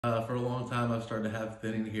For a long time, I've started to have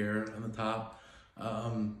thinning hair on the top.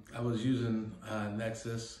 I was using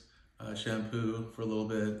Nexus shampoo for a little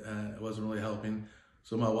bit, and it wasn't really helping.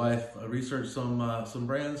 So my wife researched some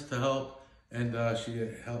brands to help, and she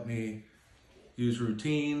helped me use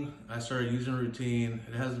Routine. I started using Routine.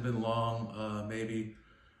 It hasn't been long, maybe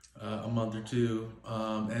a month or two,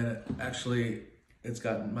 and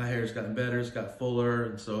my hair's gotten better. It's got fuller,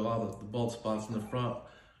 and so all the bald spots in the front,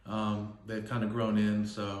 they've kind of grown in.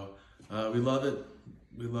 So we love it.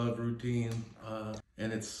 We love Routine,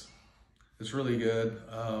 and it's really good.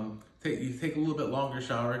 You take a little bit longer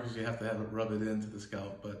shower because you have to rub it into the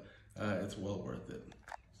scalp, but it's well worth it.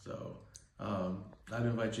 So I'd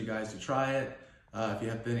invite you guys to try it. If you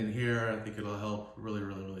have thinning hair, I think it'll help really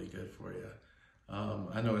good for you.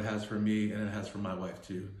 I know it has for me, and it has for my wife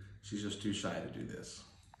too. She's just too shy to do this.